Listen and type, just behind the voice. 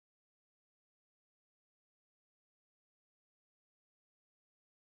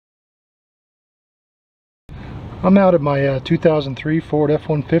I'm out at my 2003 Ford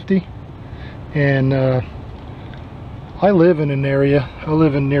F150, and I live in an area. I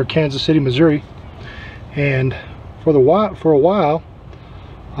live in near Kansas City, Missouri, and for a while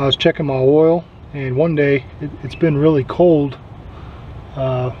I was checking my oil, and one day it's been really cold,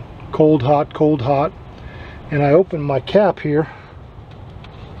 cold hot, and I opened my cap here,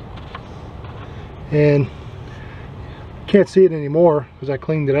 and can't see it anymore because I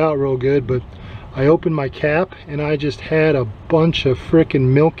cleaned it out real good, but I opened my cap and I just had a bunch of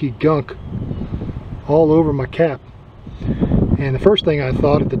frickin' milky gunk all over my cap. And the first thing I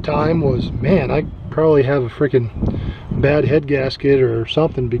thought at the time was, man, I probably have a frickin' bad head gasket or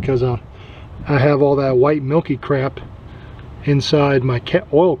something, because I have all that white milky crap inside my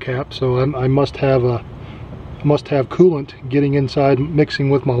oil cap. So I must have coolant getting inside, mixing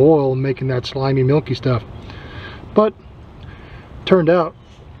with my oil and making that slimy milky stuff. But turned out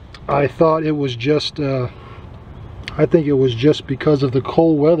I thought it was just I think it was just because of the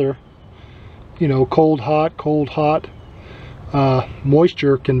cold weather. You know, cold hot,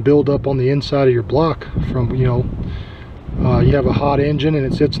 moisture can build up on the inside of your block from, you know, you have a hot engine and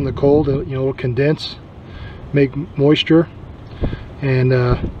it sits in the cold, you know, it'll condense, make moisture. And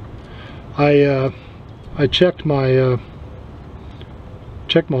I checked my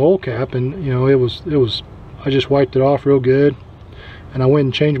oil cap, and you know, it was I just wiped it off real good, and I went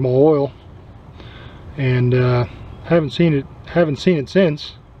and changed my oil, and haven't seen it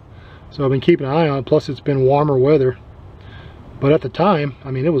since. So I've been keeping an eye on it. Plus it's been warmer weather, but at the time,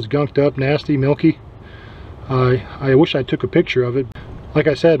 I mean, it was gunked up, nasty, milky. I wish I took a picture of it. Like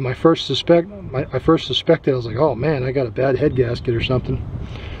I said, I first suspected, I was like, oh man, I got a bad head gasket or something,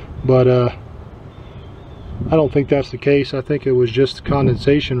 but I don't think that's the case. I think it was just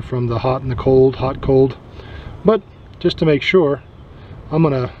condensation from the hot and the cold, hot, cold. But just to make sure, I'm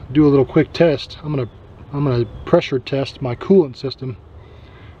gonna do a little quick test. I'm gonna pressure test my coolant system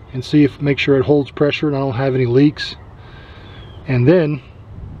and see make sure it holds pressure and I don't have any leaks. And then,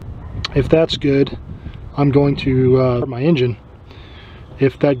 if that's good, I'm going to start my engine.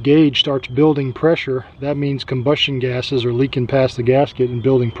 If that gauge starts building pressure, that means combustion gases are leaking past the gasket and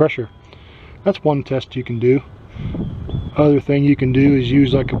building pressure. That's one test you can do. Other thing you can do is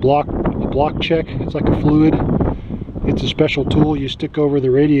use like a block check. It's like a fluid. It's a special tool you stick over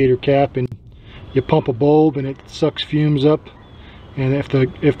the radiator cap, and you pump a bulb and it sucks fumes up. And if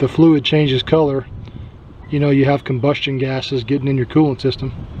the fluid changes color, you know you have combustion gases getting in your coolant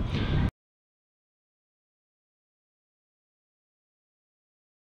system.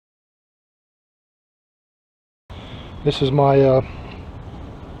 This is my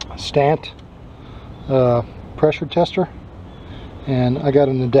Stant pressure tester, and I got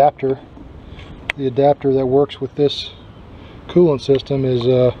an adapter. The adapter that works with this coolant system is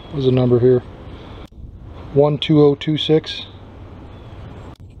what's the number here, 12026.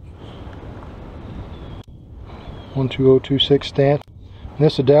 12026 Stant. And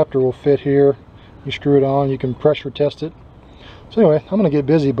this adapter will fit here. You screw it on, you can pressure test it. So anyway, I'm gonna get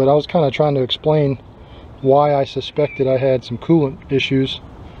busy, but I was kind of trying to explain why I suspected I had some coolant issues,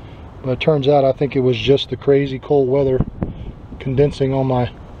 but it turns out I think it was just the crazy cold weather condensing on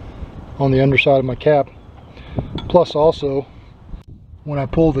the underside of my cap. Plus also, when I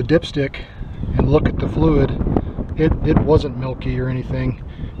pull the dipstick and look at the fluid, it wasn't milky or anything,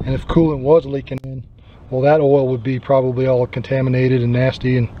 and if coolant was leaking in, well, that oil would be probably all contaminated and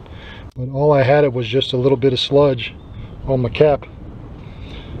nasty, but all I had, it was just a little bit of sludge on my cap.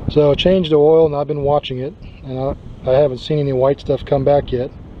 So I changed the oil and I've been watching it, and I haven't seen any white stuff come back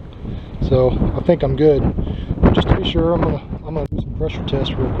yet. So I think I'm good. But just to be sure, I'm gonna do some pressure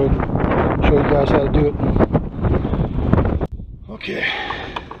tests real quick, show you guys how to do it. Okay.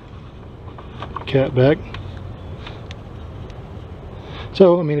 Cap back.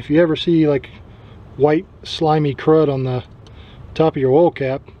 So I mean, if you ever see like white slimy crud on the top of your oil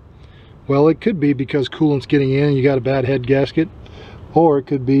cap, well, it could be because coolant's getting in and you got a bad head gasket. Or it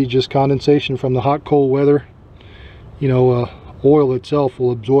could be just condensation from the hot cold weather. You know, oil itself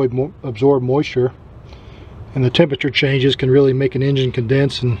will absorb moisture, and the temperature changes can really make an engine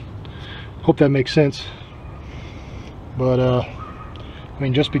condense, and hope that makes sense. But I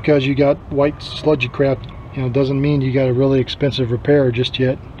mean, just because you got white sludgy crap, you know, doesn't mean you got a really expensive repair just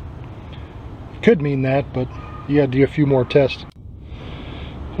yet. Could mean that, but you got to do a few more tests.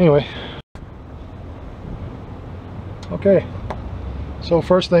 Anyway, okay. So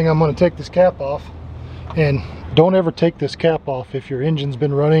first thing, I'm going to take this cap off, and don't ever take this cap off if your engine's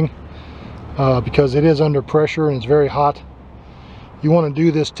been running, because it is under pressure and it's very hot. You want to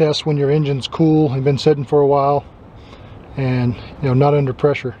do this test when your engine's cool and been sitting for a while, and you know, not under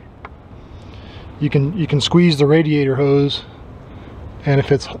pressure. you can squeeze the radiator hose, and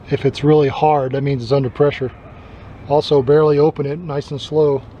if it's really hard, that means it's under pressure. Also, barely open it, nice and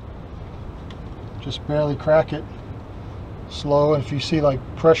slow. Just barely crack it, slow, and if you see like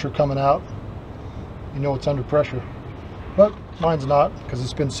pressure coming out, you know it's under pressure. But mine's not, because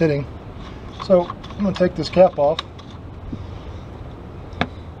it's been sitting. So I'm going to take this cap off.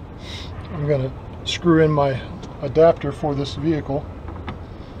 I'm going to screw in my adapter for this vehicle.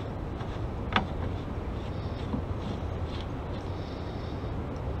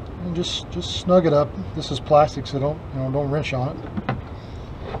 And just snug it up. This is plastic, so don't wrench on it.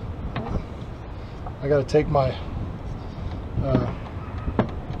 I got to take my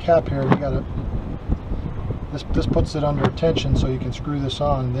cap here. You got to. This puts it under tension, so you can screw this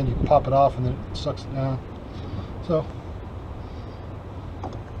on, and then you pop it off, and then it sucks it down. So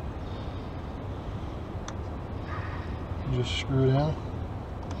you just screw it in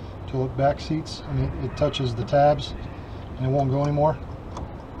until it back seats. I mean, it touches the tabs, and it won't go anymore.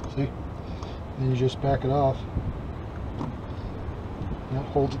 See? Then you just back it off. And that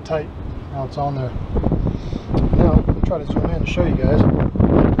holds it tight. Now it's on there. Now I'll try to zoom in to show you guys.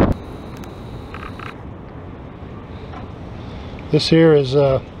 This here is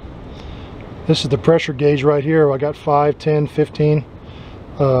this is the pressure gauge right here. I got 5, 10, 15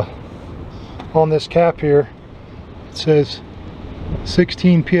 on this cap here. It says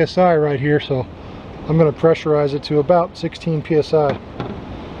 16 psi right here, so I'm going to pressurize it to about 16 psi.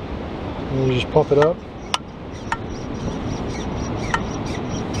 And you just pump it up.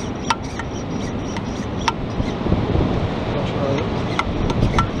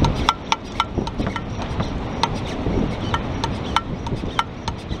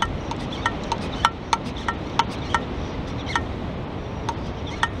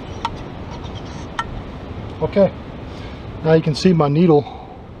 Okay, now you can see my needle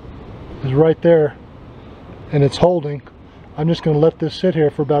is right there, and it's holding. I'm just going to let this sit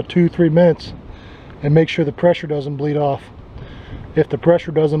here for about 2-3 minutes and make sure the pressure doesn't bleed off. If the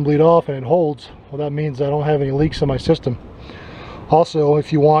pressure doesn't bleed off and it holds, well, that means I don't have any leaks in my system. Also,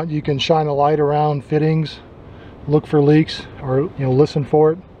 if you want, you can shine a light around fittings, look for leaks, or listen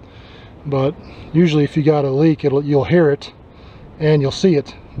for it. But usually if you got a leak, you'll hear it and you'll see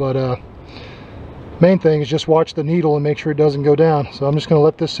it. But main thing is just watch the needle and make sure it doesn't go down. So I'm just going to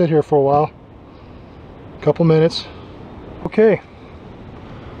let this sit here for a while, a couple minutes. Okay,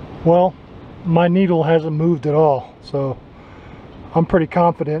 well, my needle hasn't moved at all, so I'm pretty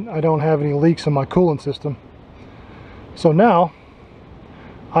confident I don't have any leaks in my coolant system. So now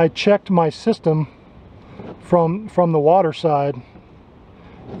I checked my system from the water side,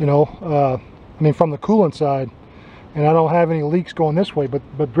 I mean from the coolant side, and I don't have any leaks going this way, but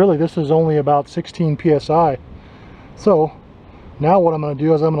really this is only about 16 psi. So now what I'm going to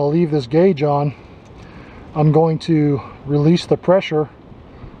do is I'm going to leave this gauge on. I'm going to release the pressure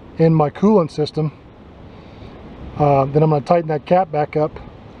in my coolant system. Then I'm going to tighten that cap back up,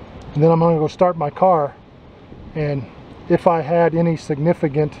 and then I'm going to go start my car. And if I had any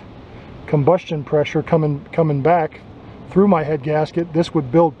significant combustion pressure coming back through my head gasket, this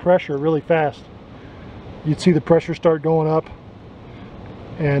would build pressure really fast. You'd see the pressure start going up,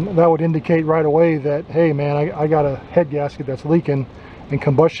 and that would indicate right away that, hey man, I got a head gasket that's leaking and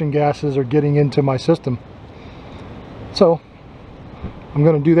combustion gases are getting into my system. So I'm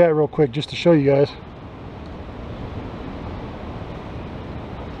going to do that real quick just to show you guys.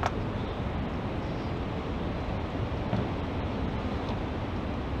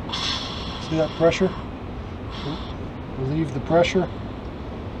 See that pressure? Relieve the pressure.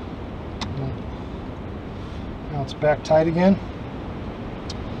 Now it's back tight again.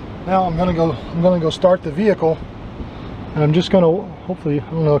 Now I'm gonna go start the vehicle, and I'm just gonna, hopefully, I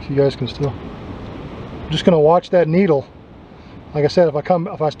don't know if you guys can still, I'm just gonna watch that needle. Like I said,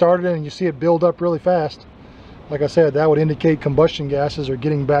 if I started it and you see it build up really fast, like I said, that would indicate combustion gases are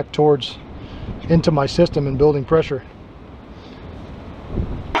getting back into my system and building pressure.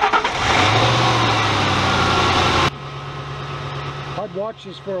 I'd watch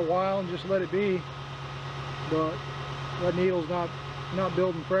this for a while and just let it be, but that needle's not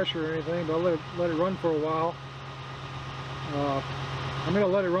building pressure or anything, but I'll let it run for a while. I'm going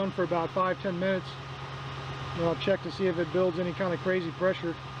to let it run for about 5-10 minutes, and I'll check to see if it builds any kind of crazy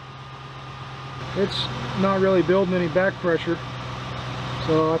pressure. It's not really building any back pressure,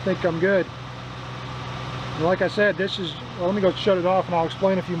 so I think I'm good. And like I said, this is, well, let me go shut it off and I'll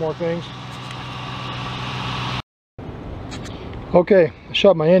explain a few more things. Okay, I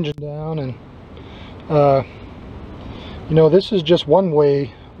shut my engine down, and this is just one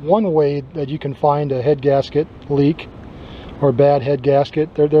way that you can find a head gasket leak or bad head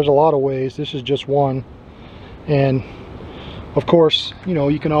gasket. There's a lot of ways. This is just one. And of course, you know,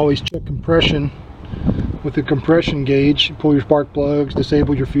 you can always check compression with the compression gauge. Pull your spark plugs,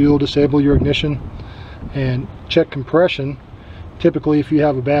 disable your fuel, disable your ignition, and check compression. Typically, if you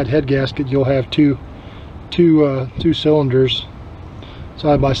have a bad head gasket, you'll have two cylinders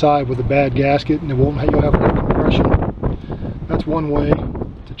side by side with a bad gasket, and you'll have no compression. That's one way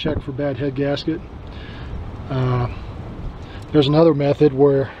to check for bad head gasket. There's another method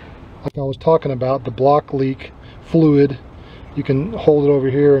where, like I was talking about, the block leak fluid, you can hold it over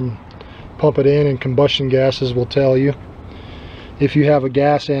here and pump it in, and combustion gases will tell you. If you have a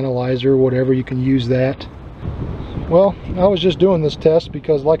gas analyzer or whatever, you can use that. Well, I was just doing this test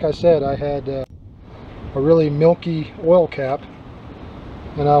because, like I said, I had a really milky oil cap,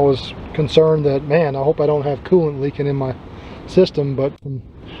 and I was concerned that, man, I hope I don't have coolant leaking in my system. But from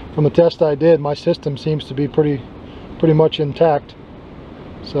the test I did, my system seems to be pretty much intact.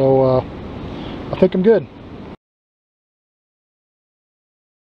 So I think I'm good.